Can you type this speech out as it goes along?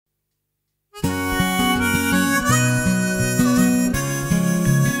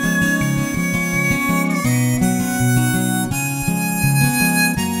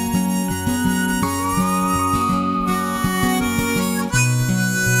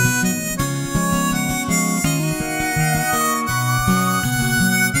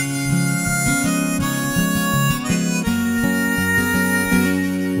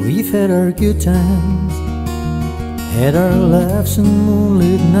had our good times, had our laughs and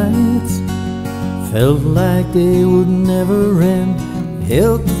moonlit nights, felt like they would never end,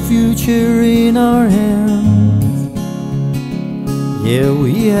 held the future in our hands. Yeah,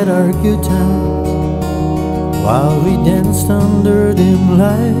 we had our good times while we danced under dim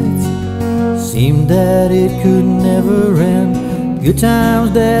lights. Seemed that it could never end, good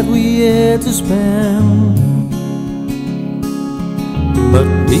times that we had to spend. But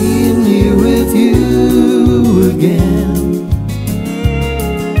being here with you again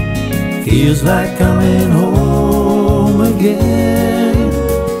feels like coming home again.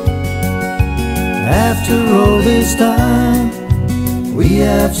 After all this time we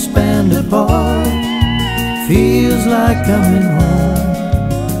have spent apart, feels like coming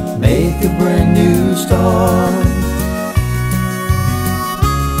home, make a brand new start.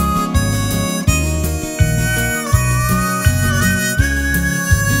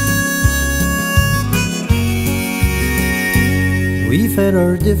 We've had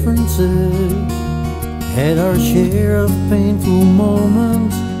our differences, had our share of painful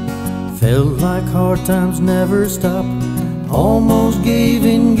moments, felt like hard times never stop, almost gave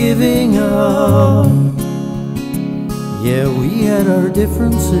in giving up. Yeah, we had our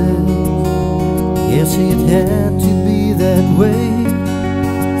differences, yes, it had to be that way.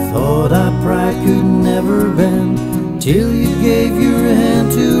 Thought our pride could never bend, till you gave your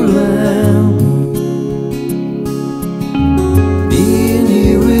hand to lend. Being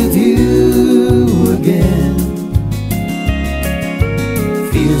here with you again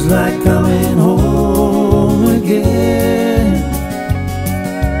feels like coming home again.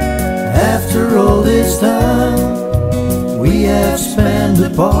 After all this time we have spent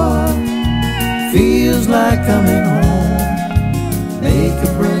apart, feels like coming home, make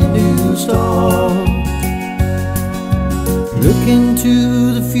a brand new start. Look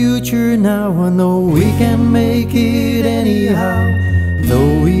into the future now, I know we can make it anyhow.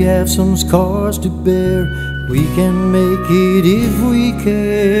 Though we have some scars to bear, we can make it if we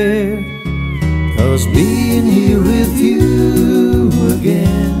care. 'Cause being here with you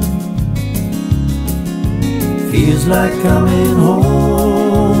again feels like coming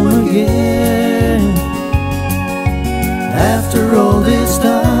home again. After all this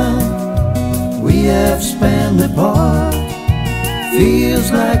time we have spent apart,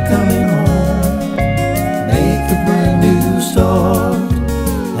 feels like coming home, make a brand new start.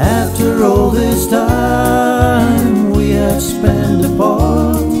 After all this time we have spent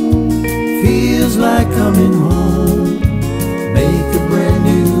apart, feels like coming home.